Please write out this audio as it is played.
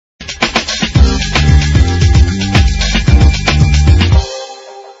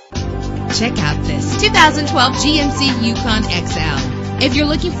Check out this 2012 GMC Yukon XL. If you're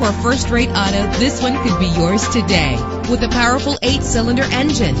looking for a first-rate auto, this one could be yours today. With a powerful 8-cylinder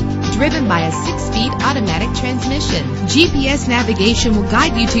engine driven by a 6-speed automatic transmission, GPS navigation will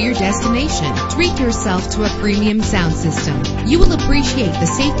guide you to your destination. Treat yourself to a premium sound system. You will appreciate the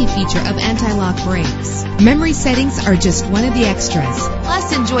safety feature of anti-lock brakes. Memory settings are just one of the extras.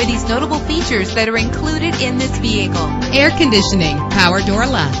 Plus, enjoy these notable features that are included in this vehicle: air conditioning, power door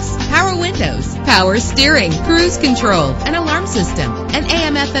locks, power windows, power steering, cruise control, an alarm system, an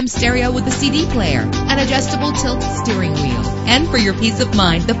AM/FM stereo with a CD player, an adjustable tilt steering wheel. And for your peace of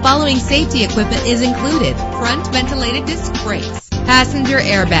mind, the following safety equipment is included: front ventilated disc brakes, passenger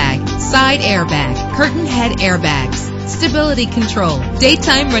airbag, side airbag, curtain head airbags, stability control,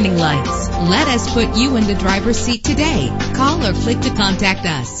 daytime running lights. Let us put you in the driver's seat today. Call or click to contact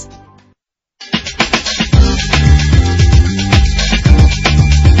us.